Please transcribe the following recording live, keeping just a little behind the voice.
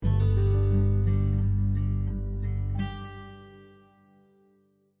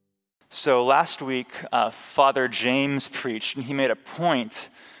So last week, Father James preached, and he made a point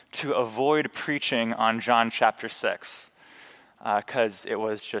to avoid preaching on John chapter 6 because it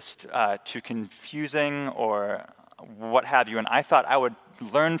was just too confusing or what have you. And I thought I would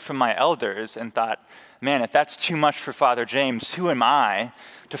learn from my elders and thought, man, if that's too much for Father James, who am I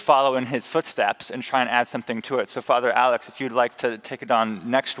to follow in his footsteps and try and add something to it? So Father Alex, if you'd like to take it on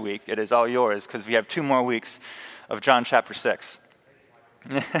next week, it is all yours because we have 2 more weeks of John chapter 6.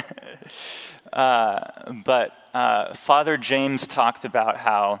 But Father James talked about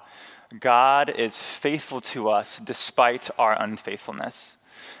how God is faithful to us despite our unfaithfulness.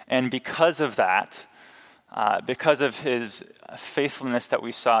 And because of that, because of his faithfulness that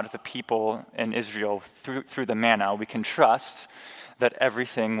we saw to the people in Israel through the manna, we can trust that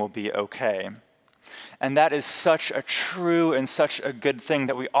everything will be okay. And that is such a true and such a good thing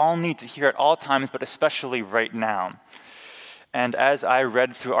that we all need to hear at all times, but especially right now. And as I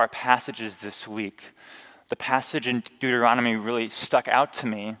read through our passages this week, the passage in Deuteronomy really stuck out to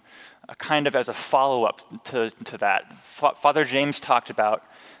me, kind of as a follow-up to that. Father James talked about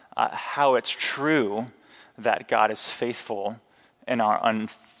how it's true that God is faithful in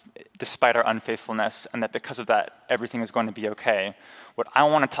despite our unfaithfulness, and that because of that, everything is going to be okay. What I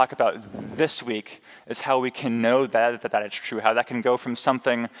want to talk about this week is how we can know that it's true, how that can go from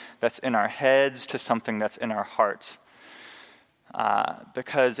something that's in our heads to something that's in our hearts.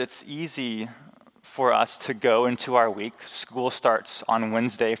 Because it's easy for us to go into our week. School starts on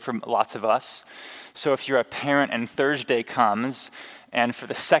Wednesday for lots of us. So if you're a parent and Thursday comes, and for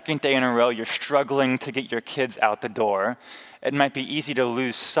the second day in a row you're struggling to get your kids out the door, it might be easy to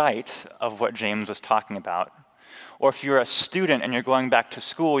lose sight of what James was talking about. Or if you're a student and you're going back to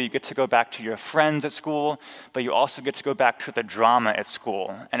school, you get to go back to your friends at school, but you also get to go back to the drama at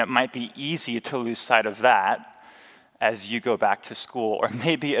school. And it might be easy to lose sight of that as you go back to school. Or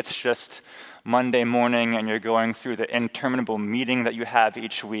maybe it's just Monday morning and you're going through the interminable meeting that you have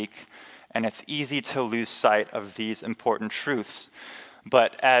each week, and it's easy to lose sight of these important truths.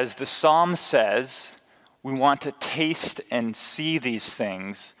 But as the psalm says, we want to taste and see these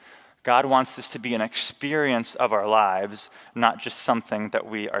things. God wants this to be an experience of our lives, not just something that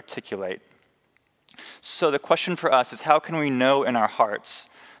we articulate. So the question for us is, how can we know in our hearts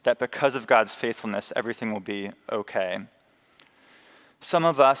that because of God's faithfulness, everything will be okay? Some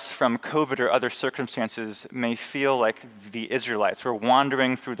of us from COVID or other circumstances may feel like the Israelites. We're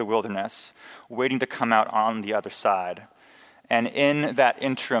wandering through the wilderness, waiting to come out on the other side. And in that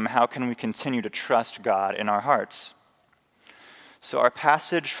interim, how can we continue to trust God in our hearts? So our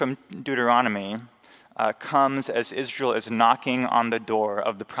passage from Deuteronomy comes as Israel is knocking on the door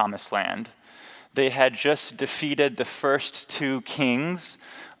of the Promised Land. They had just defeated the first 2 kings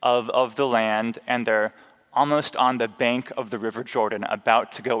of the land, and they're almost on the bank of the River Jordan,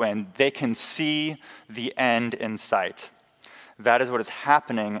 about to go in. They can see the end in sight. That is what is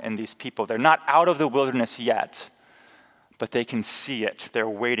happening in these people. They're not out of the wilderness yet, but they can see it. They're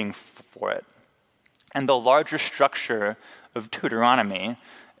waiting for it. And the larger structure of Deuteronomy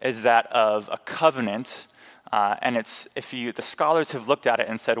is that of a covenant. And the scholars have looked at it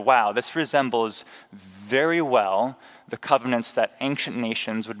and said, wow, this resembles very well the covenants that ancient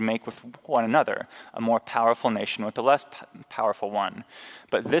nations would make with one another, a more powerful nation with a less powerful one.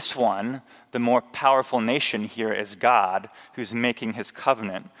 But this one, the more powerful nation here is God, who's making his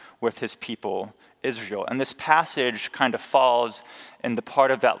covenant with his people, Israel. And this passage kind of falls in the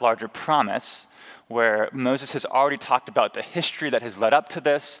part of that larger promise where Moses has already talked about the history that has led up to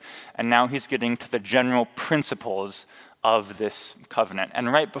this, and now he's getting to the general principles of this covenant.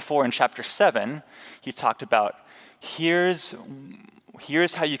 And right before in chapter 7, he talked about here's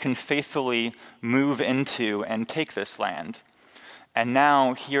how you can faithfully move into and take this land. And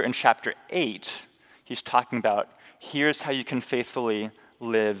now here in chapter 8, he's talking about here's how you can faithfully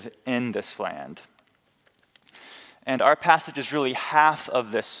live in this land. And our passage is really half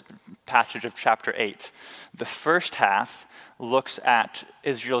of this passage of chapter 8. The first half looks at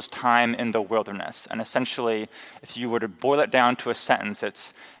Israel's time in the wilderness. And essentially, if you were to boil it down to a sentence,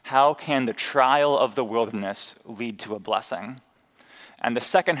 it's how can the trial of the wilderness lead to a blessing? And the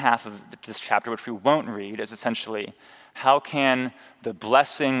second half of this chapter, which we won't read, is essentially how can the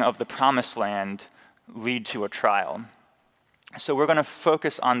blessing of the promised land lead to a trial? So we're going to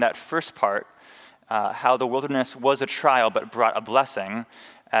focus on that first part, how the wilderness was a trial but brought a blessing,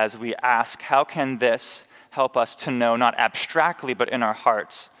 as we ask, how can this help us to know, not abstractly, but in our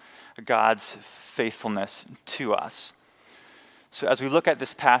hearts, God's faithfulness to us? So as we look at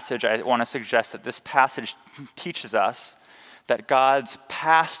this passage, I want to suggest that this passage teaches us that God's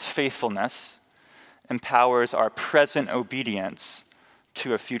past faithfulness empowers our present obedience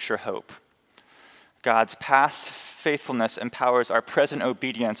to a future hope. God's past faithfulness empowers our present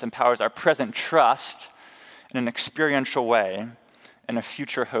obedience, empowers our present trust in an experiential way, and a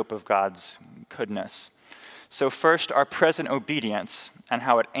future hope of God's goodness. So first, our present obedience and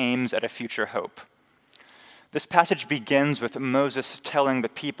how it aims at a future hope. This passage begins with Moses telling the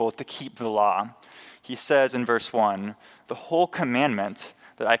people to keep the law. He says in verse 1, "The whole commandment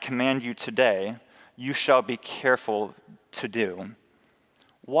that I command you today, you shall be careful to do."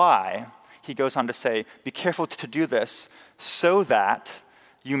 Why? He goes on to say, be careful to do this so that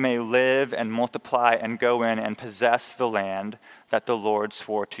you may live and multiply and go in and possess the land that the Lord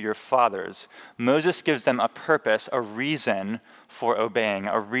swore to your fathers. Moses gives them a purpose, a reason for obeying,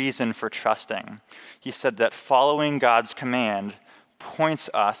 a reason for trusting. He said that following God's command points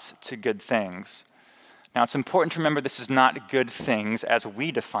us to good things. Now, it's important to remember this is not good things as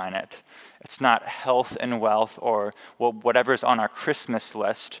we define it. It's not health and wealth or whatever's on our Christmas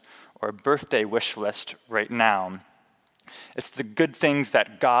list or birthday wish list right now. It's the good things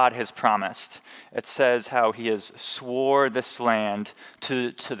that God has promised. It says how he has swore this land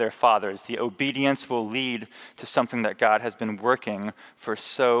to their fathers. The obedience will lead to something that God has been working for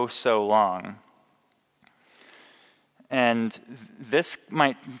so long. And this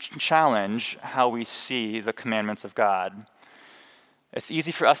might challenge how we see the commandments of God. It's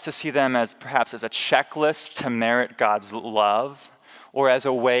easy for us to see them as perhaps as a checklist to merit God's love, or as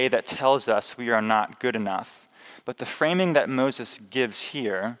a way that tells us we are not good enough. But the framing that Moses gives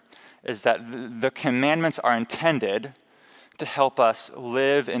here is that the commandments are intended to help us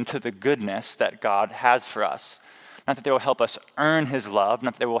live into the goodness that God has for us. Not that they will help us earn his love,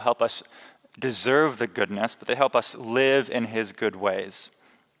 not that they will help us deserve the goodness, but they help us live in his good ways.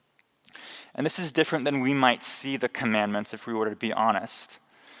 And this is different than we might see the commandments if we were to be honest.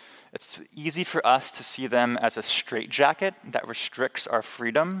 It's easy for us to see them as a straitjacket that restricts our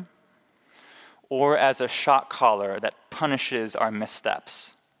freedom, or as a shock collar that punishes our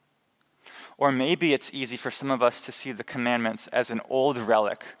missteps. Or maybe it's easy for some of us to see the commandments as an old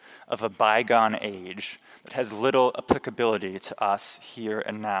relic of a bygone age that has little applicability to us here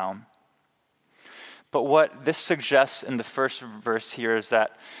and now. But what this suggests in the first verse here is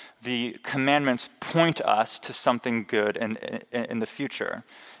that the commandments point us to something good in the future.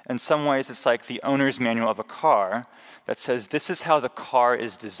 In some ways, it's like the owner's manual of a car that says, this is how the car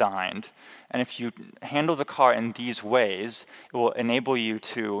is designed. And if you handle the car in these ways, it will enable you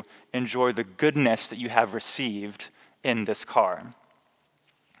to enjoy the goodness that you have received in this car.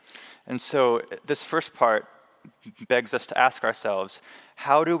 And so this first part begs us to ask ourselves,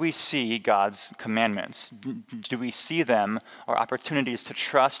 how do we see God's commandments? Do we see them or opportunities to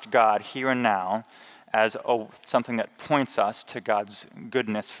trust God here and now as something that points us to God's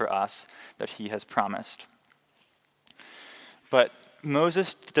goodness for us that he has promised? But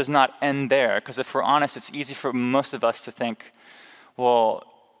Moses does not end there, because if we're honest, it's easy for most of us to think, well,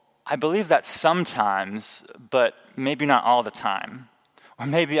 I believe that sometimes, but maybe not all the time. Or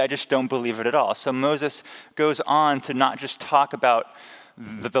maybe I just don't believe it at all. So Moses goes on to not just talk about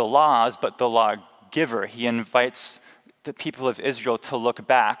the laws, but the lawgiver. He invites the people of Israel to look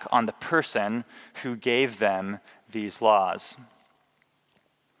back on the person who gave them these laws.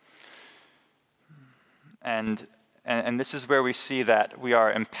 And this is where we see that we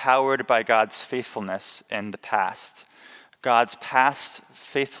are empowered by God's faithfulness in the past. God's past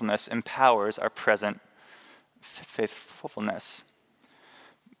faithfulness empowers our present faithfulness.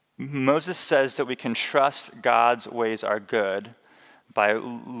 Moses says that we can trust God's ways are good by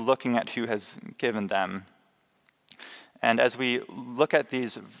looking at who has given them. And as we look at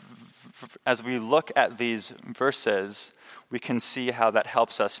these verses, we can see how that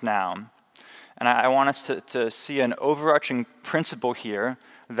helps us now. And I want us to see an overarching principle here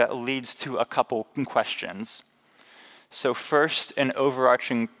that leads to a couple questions. So first, an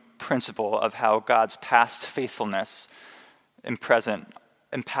overarching principle of how God's past faithfulness in present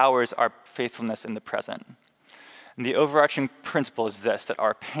empowers our faithfulness in the present. And the overarching principle is this, that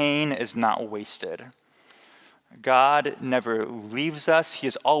our pain is not wasted. God never leaves us. He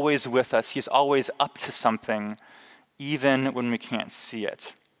is always with us. He is always up to something, even when we can't see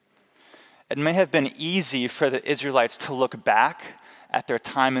it. It may have been easy for the Israelites to look back at their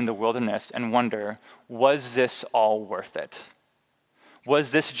time in the wilderness and wonder, was this all worth it?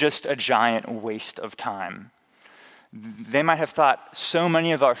 Was this just a giant waste of time? They might have thought so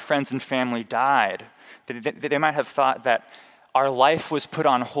many of our friends and family died. They might have thought that our life was put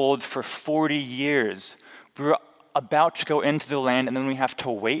on hold for 40 years. We were about to go into the land and then we have to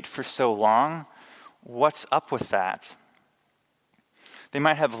wait for so long. What's up with that? They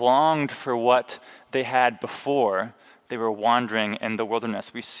might have longed for what they had before they were wandering in the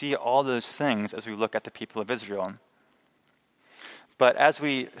wilderness. We see all those things as we look at the people of Israel. But as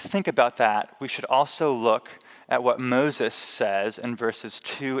we think about that, we should also look at what Moses says in verses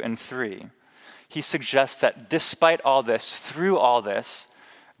 2 and 3. He suggests that despite all this, through all this,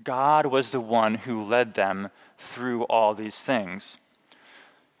 God was the one who led them through all these things.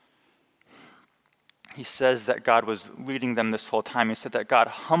 He says that God was leading them this whole time. He said that God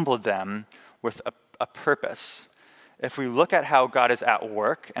humbled them with a purpose. If we look at how God is at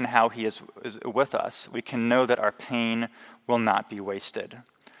work and how he is with us, we can know that our pain will not be wasted.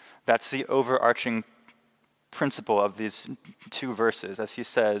 That's the overarching principle of these two verses, as he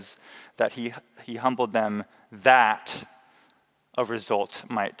says that he humbled them that a result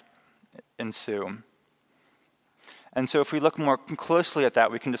might ensue. And so if we look more closely at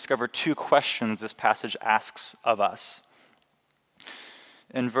that, we can discover two questions this passage asks of us.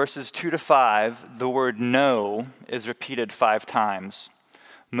 In verses 2 to 5, the word know is repeated 5 times.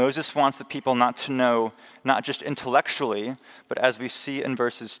 Moses wants the people not to know, not just intellectually, but as we see in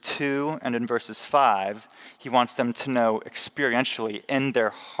verses 2 and in verses 5, he wants them to know experientially in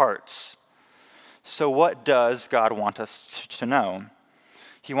their hearts. So what does God want us to know?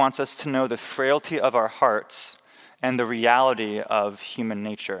 He wants us to know the frailty of our hearts and the reality of human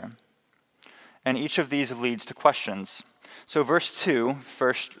nature. And each of these leads to questions. So verse 2,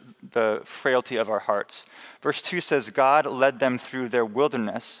 first, the frailty of our hearts. Verse 2 says, God led them through their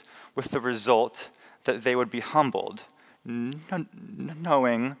wilderness with the result that they would be humbled,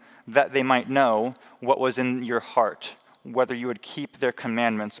 knowing that they might know what was in your heart, whether you would keep their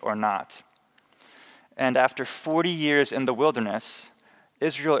commandments or not. And after 40 years in the wilderness,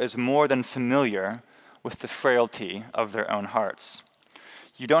 Israel is more than familiar with the frailty of their own hearts.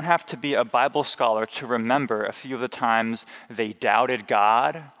 You don't have to be a Bible scholar to remember a few of the times they doubted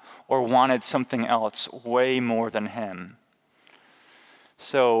God or wanted something else way more than him.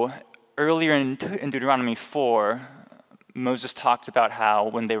 So earlier in Deuteronomy 4, Moses talked about how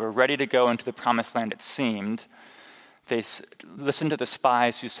when they were ready to go into the promised land, it seemed, they listened to the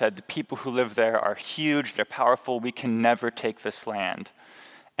spies who said, the people who live there are huge, they're powerful, we can never take this land.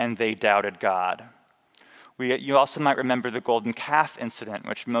 And they doubted God. You also might remember the golden calf incident,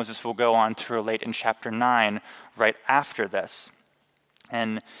 which Moses will go on to relate in chapter 9 right after this.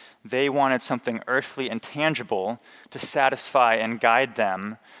 And they wanted something earthly and tangible to satisfy and guide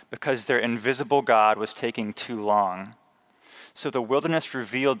them because their invisible God was taking too long. So the wilderness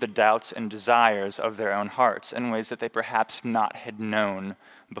revealed the doubts and desires of their own hearts in ways that they perhaps not had known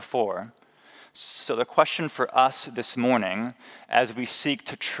before. So the question for us this morning, as we seek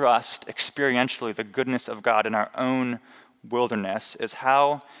to trust experientially the goodness of God in our own wilderness, is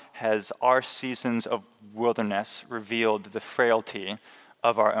how has our seasons of wilderness revealed the frailty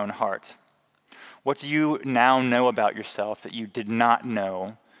of our own heart? What do you now know about yourself that you did not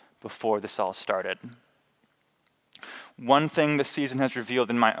know before this all started? One thing this season has revealed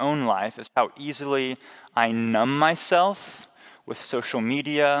in my own life is how easily I numb myself with social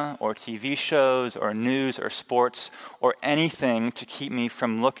media or TV shows or news or sports or anything to keep me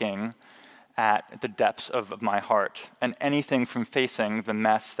from looking at the depths of my heart and anything from facing the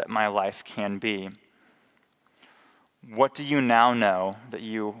mess that my life can be. What do you now know that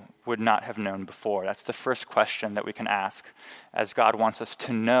you would not have known before? That's the first question that we can ask as God wants us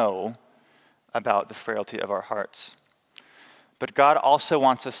to know about the frailty of our hearts. But God also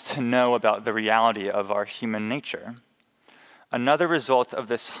wants us to know about the reality of our human nature. Another result of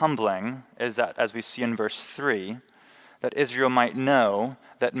this humbling is that, as we see in verse 3, that Israel might know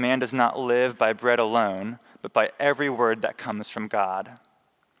that man does not live by bread alone, but by every word that comes from God.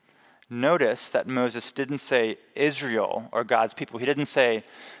 Notice that Moses didn't say Israel or God's people. He didn't say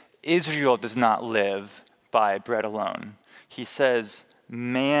Israel does not live by bread alone. He says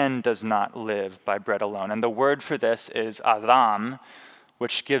man does not live by bread alone. And the word for this is Adam,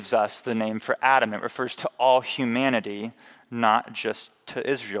 which gives us the name for Adam. It refers to all humanity, not just to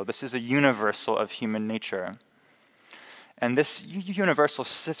Israel. This is a universal of human nature. And this universal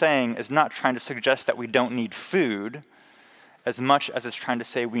saying is not trying to suggest that we don't need food, as much as it's trying to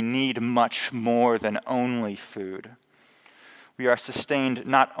say we need much more than only food. We are sustained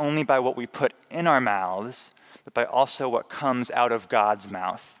not only by what we put in our mouths, but by also what comes out of God's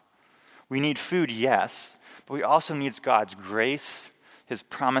mouth. We need food, yes, but we also need God's grace, his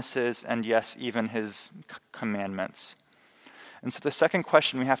promises, and yes, even his commandments. And so the second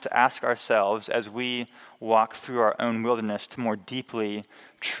question we have to ask ourselves as we walk through our own wilderness to more deeply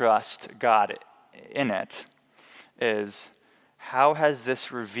trust God in it is, how has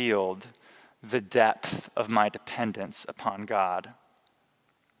this revealed the depth of my dependence upon God?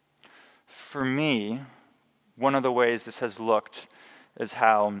 For me, one of the ways this has looked is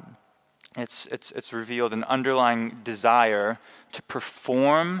how it's revealed an underlying desire to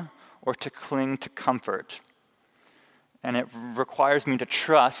perform or to cling to comfort. And it requires me to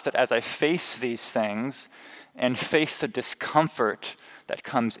trust that as I face these things and face the discomfort that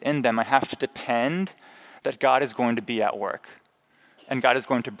comes in them, I have to depend that God is going to be at work and God is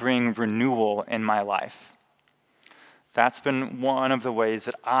going to bring renewal in my life. That's been one of the ways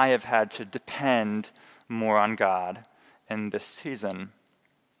that I have had to depend more on God in this season.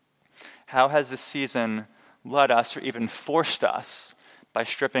 How has this season led us or even forced us, by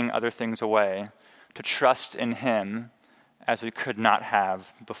stripping other things away, to trust in Him as we could not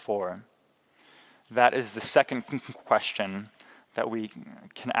have before? That is the second question that we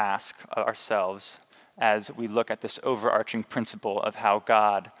can ask ourselves as we look at this overarching principle of how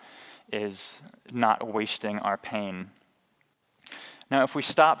God is not wasting our pain. Now, if we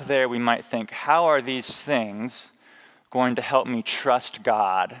stop there, we might think, how are these things going to help me trust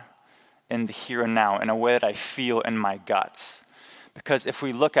God in the here and now in a way that I feel in my guts? Because if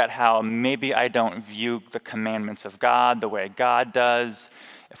we look at how maybe I don't view the commandments of God the way God does,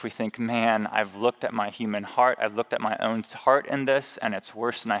 if we think, man, I've looked at my human heart, I've looked at my own heart in this, and it's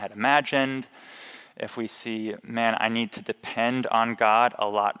worse than I had imagined. If we see, man, I need to depend on God a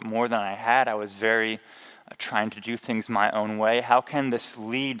lot more than I had, I was very trying to do things my own way, how can this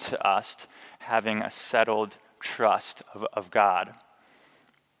lead to us having a settled trust of God?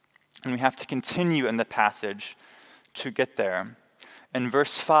 And we have to continue in the passage to get there. In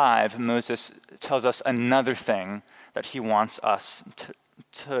verse 5, Moses tells us another thing that he wants us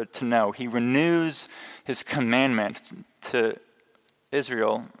to know. He renews his commandment to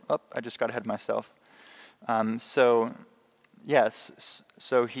Israel. Oh, I just got ahead of myself. So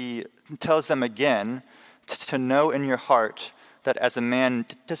he tells them again to know in your heart that as a man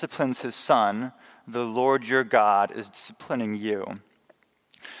disciplines his son, the Lord your God is disciplining you.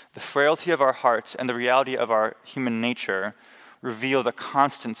 The frailty of our hearts and the reality of our human nature reveal the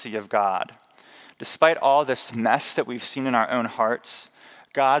constancy of God. Despite all this mess that we've seen in our own hearts,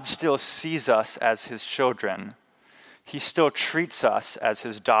 God still sees us as his children. He still treats us as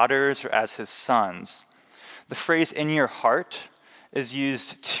his daughters or as his sons. The phrase "in your heart" is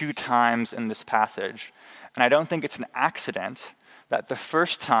used 2 times in this passage, and I don't think it's an accident that the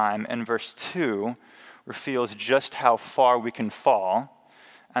first time in verse 2 reveals just how far we can fall,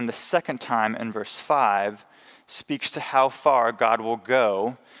 and the second time in verse 5 speaks to how far God will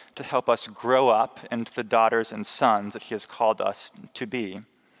go to help us grow up into the daughters and sons that he has called us to be.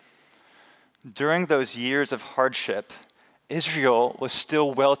 During those years of hardship, Israel was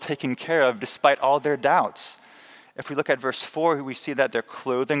still well taken care of despite all their doubts. If we look at verse 4, we see that their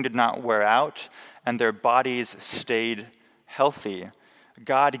clothing did not wear out and their bodies stayed healthy.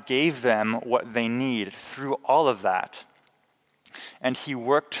 God gave them what they need through all of that. And he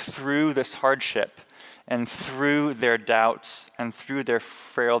worked through this hardship and through their doubts and through their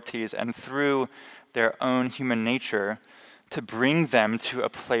frailties and through their own human nature to bring them to a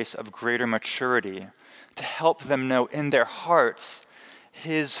place of greater maturity, to help them know in their hearts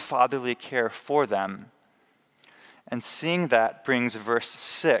his fatherly care for them. And seeing that brings verse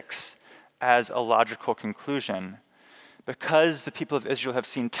 6 as a logical conclusion. Because the people of Israel have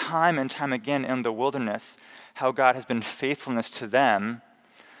seen time and time again in the wilderness how God has been faithfulness to them,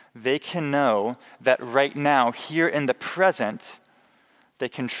 they can know that right now, here in the present, they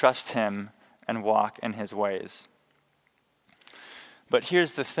can trust him and walk in his ways. But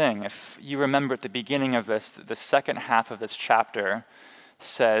here's the thing. If you remember at the beginning of this, the second half of this chapter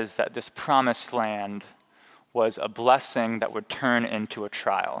says that this promised land was a blessing that would turn into a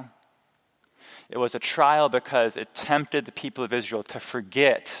trial. It was a trial because it tempted the people of Israel to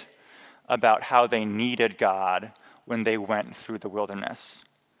forget about how they needed God when they went through the wilderness.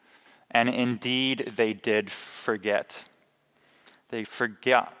 And indeed, they did forget. They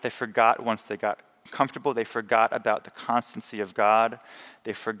forgot once they got comfortable. They forgot about the constancy of God.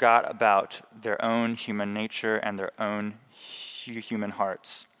 They forgot about their own human nature and their own human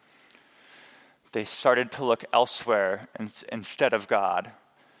hearts. They started to look elsewhere instead of God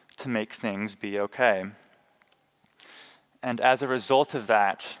to make things be okay. And as a result of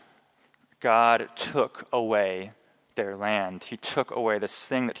that, God took away their land. He took away this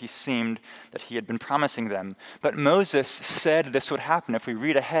thing that he had been promising them. But Moses said this would happen. If we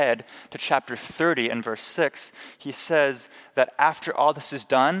read ahead to chapter 30 and verse 6, he says that after all this is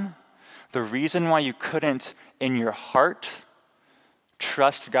done, the reason why you couldn't in your heart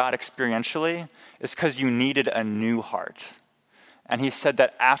trust God experientially is because you needed a new heart. And he said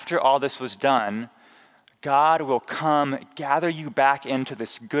that after all this was done, God will come, gather you back into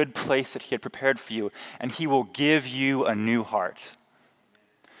this good place that he had prepared for you, and he will give you a new heart.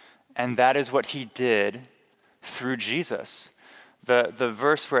 And that is what he did through Jesus. The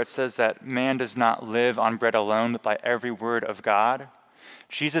verse where it says that man does not live on bread alone, but by every word of God.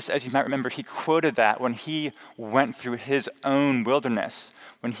 Jesus, as you might remember, he quoted that when he went through his own wilderness,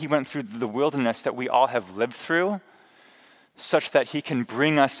 when he went through the wilderness that we all have lived through, such that he can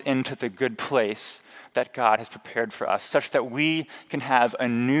bring us into the good place that God has prepared for us, such that we can have a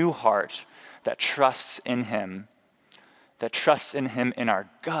new heart that trusts in him in our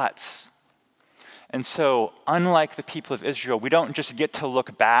guts. And so, unlike the people of Israel, we don't just get to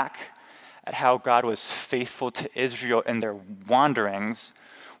look back at how God was faithful to Israel in their wanderings.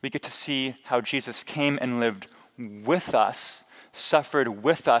 We get to see how Jesus came and lived with us, suffered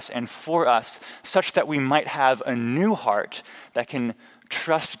with us and for us, such that we might have a new heart that can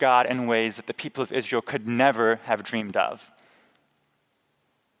trust God in ways that the people of Israel could never have dreamed of.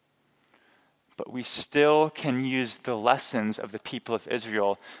 But we still can use the lessons of the people of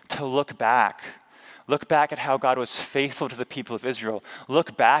Israel to look back at how God was faithful to the people of Israel.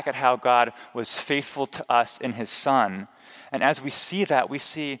 Look back at how God was faithful to us in his Son. And as we see that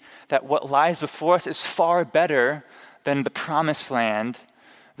what lies before us is far better than the promised land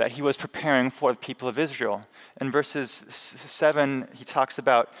that he was preparing for the people of Israel. In verses 7, he talks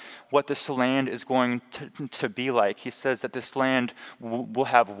about what this land is going to be like. He says that this land will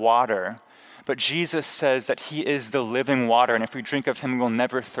have water. But Jesus says that he is the living water, and if we drink of him, we will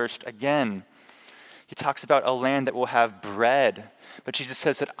never thirst again. He talks about a land that will have bread, but Jesus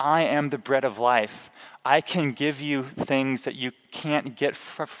says that I am the bread of life. I can give you things that you can't get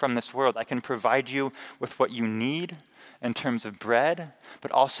from this world. I can provide you with what you need in terms of bread,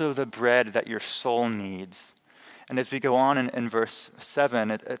 but also the bread that your soul needs. And as we go on in verse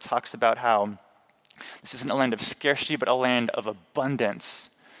 7, it talks about how this isn't a land of scarcity, but a land of abundance.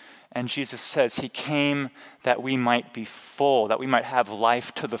 And Jesus says he came that we might be full, that we might have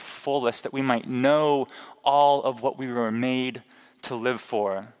life to the fullest, that we might know all of what we were made to live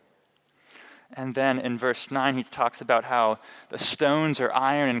for. And then in verse 9, he talks about how the stones are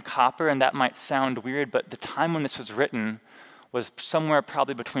iron and copper, and that might sound weird, but the time when this was written was somewhere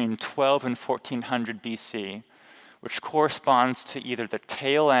probably between 12 and 1400 BC, which corresponds to either the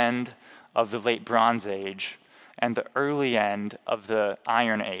tail end of the late Bronze Age and the early end of the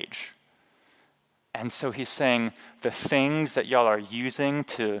Iron Age. And so he's saying the things that y'all are using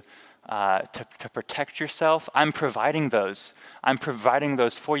to protect yourself, I'm providing those. I'm providing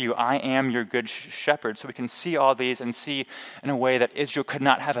those for you. I am your good shepherd. So we can see all these and see in a way that Israel could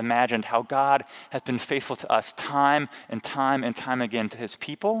not have imagined how God has been faithful to us time and time and time again to his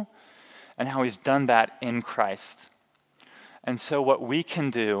people, and how he's done that in Christ. And so what we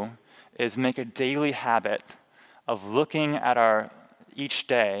can do is make a daily habit of looking at our each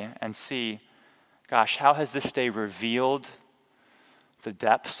day and see, gosh, how has this day revealed the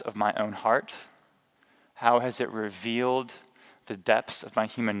depths of my own heart? How has it revealed the depths of my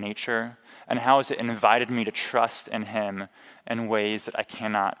human nature? And how has it invited me to trust in him in ways that I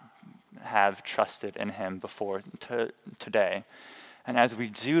cannot have trusted in him before today? And as we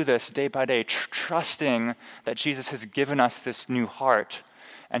do this day by day, trusting that Jesus has given us this new heart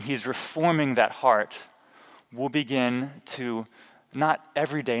and he's reforming that heart, we'll begin to, not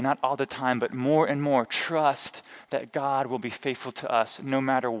every day, not all the time, but more and more trust that God will be faithful to us no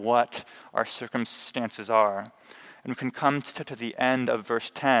matter what our circumstances are. And we can come to the end of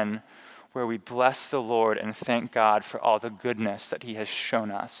verse 10, where we bless the Lord and thank God for all the goodness that he has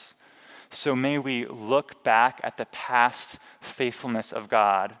shown us. So may we look back at the past faithfulness of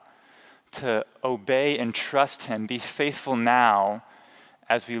God to obey and trust him, be faithful now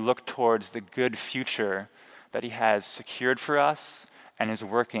as we look towards the good future that he has secured for us and is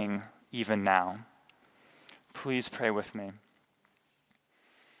working even now. Please pray with me.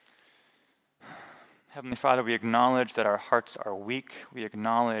 Heavenly Father, we acknowledge that our hearts are weak. We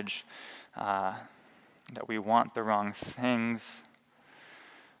acknowledge that we want the wrong things.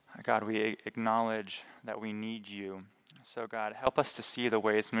 God, we acknowledge that we need you. So God, help us to see the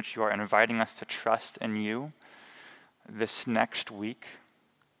ways in which you are inviting us to trust in you this next week.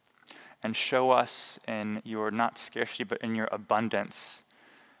 And show us in your not scarcity, but in your abundance,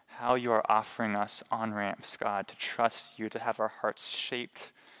 how you are offering us on-ramps, God, to trust you, to have our hearts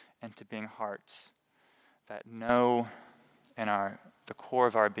shaped into being hearts that know in the core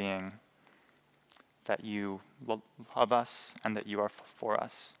of our being that you love us and that you are for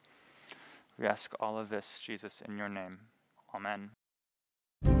us. We ask all of this, Jesus, in your name. Amen.